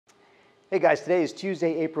Hey guys, today is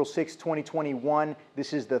Tuesday, April 6, 2021.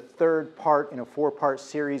 This is the third part in a four-part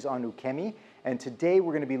series on Ukemi, and today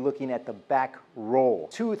we're going to be looking at the back roll.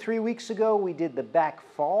 2 or 3 weeks ago we did the back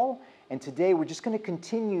fall, and today we're just going to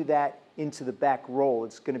continue that into the back roll.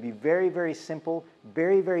 It's going to be very, very simple,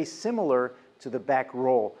 very, very similar to the back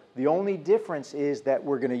roll. The only difference is that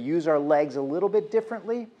we're going to use our legs a little bit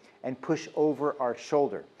differently and push over our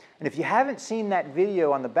shoulder. And if you haven't seen that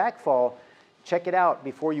video on the back fall, check it out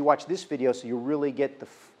before you watch this video so you'll really get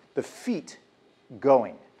the feet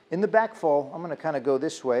going. In the back fall, I'm going to kind of go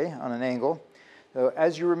this way on an angle. So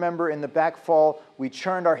as you remember, in the back fall, we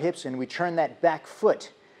churned our hips and we churned that back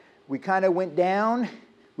foot. We kind of went down,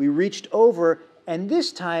 we reached over, and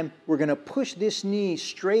this time we're going to push this knee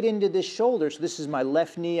straight into this shoulder. So this is my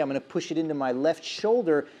left knee. I'm going to push it into my left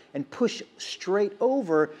shoulder and push straight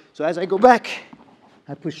over. So as I go back,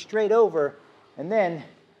 I push straight over, and then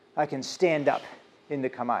I can stand up into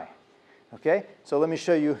Kamae. Okay? So let me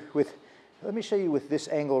show you with this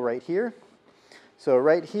angle right here. So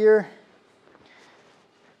right here,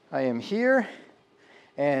 I am here,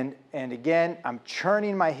 and again, I'm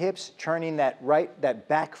churning my hips, churning that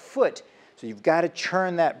back foot. So you've got to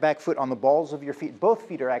churn that back foot on the balls of your feet. Both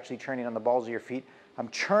feet are actually churning on the balls of your feet. I'm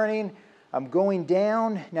churning, I'm going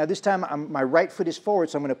down. Now this time my right foot is forward,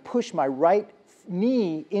 so I'm going to push my right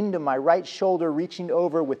knee into my right shoulder, reaching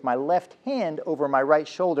over with my left hand over my right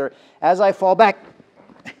shoulder as I fall back,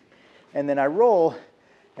 and then I roll,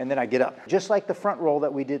 and then I get up. Just like the front roll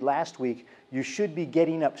that we did last week, you should be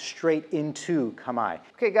getting up straight into Kamae.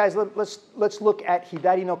 Okay guys, let's look at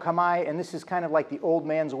Hidari no Kamae, and this is kind of like the old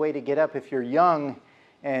man's way to get up. If you're young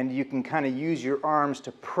and you can kind of use your arms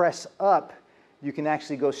to press up, you can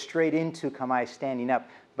actually go straight into Kamae standing up.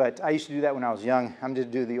 But I used to do that when I was young. I'm just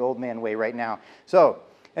doing the old man way right now. So,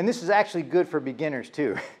 and this is actually good for beginners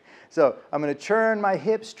too. So I'm going to turn my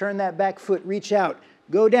hips, turn that back foot, reach out,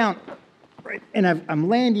 go down, right, and I'm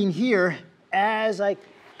landing here as I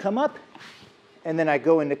come up, and then I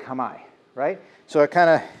go into Kamae, right? So I kind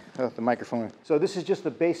of, oh, the microphone. So this is just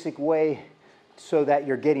the basic way so that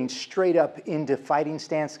you're getting straight up into fighting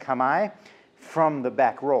stance Kamae from the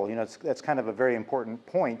back roll. You know, that's kind of a very important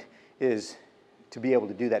point, is to be able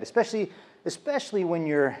to do that, especially when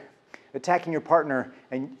you're attacking your partner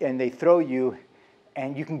and they throw you,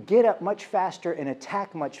 and you can get up much faster and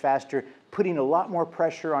attack much faster, putting a lot more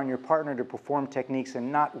pressure on your partner to perform techniques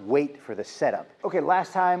and not wait for the setup. Okay,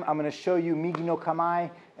 last time I'm going to show you Migi no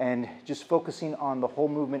Kamae and just focusing on the whole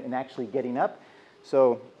movement and actually getting up.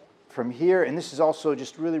 So from here, and this is also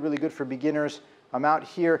just really, really good for beginners, I'm out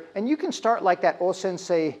here, and you can start like that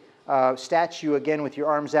O-sensei statue again with your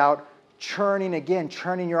arms out, churning again,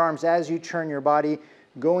 churning your arms as you churn your body,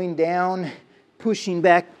 going down, pushing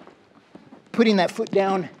back, putting that foot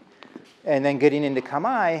down, and then getting into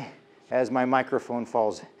Kamae as my microphone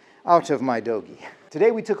falls out of my dogi.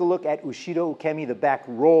 Today we took a look at Ushiro Ukemi, the back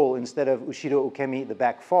roll, instead of Ushiro Ukemi, the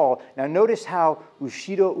back fall. Now notice how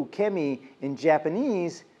Ushiro Ukemi in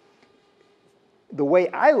Japanese, the way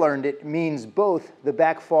I learned it, means both the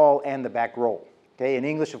back fall and the back roll. Okay? In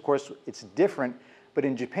English, of course, it's different. But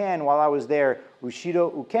in Japan, while I was there,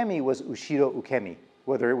 Ushiro Ukemi was Ushiro Ukemi.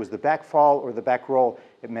 Whether it was the back fall or the back roll,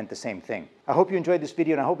 it meant the same thing. I hope you enjoyed this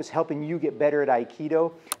video, and I hope it's helping you get better at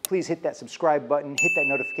Aikido. Please hit that subscribe button, hit that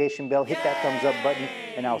notification bell, hit that thumbs up button,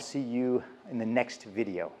 and I'll see you in the next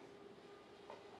video.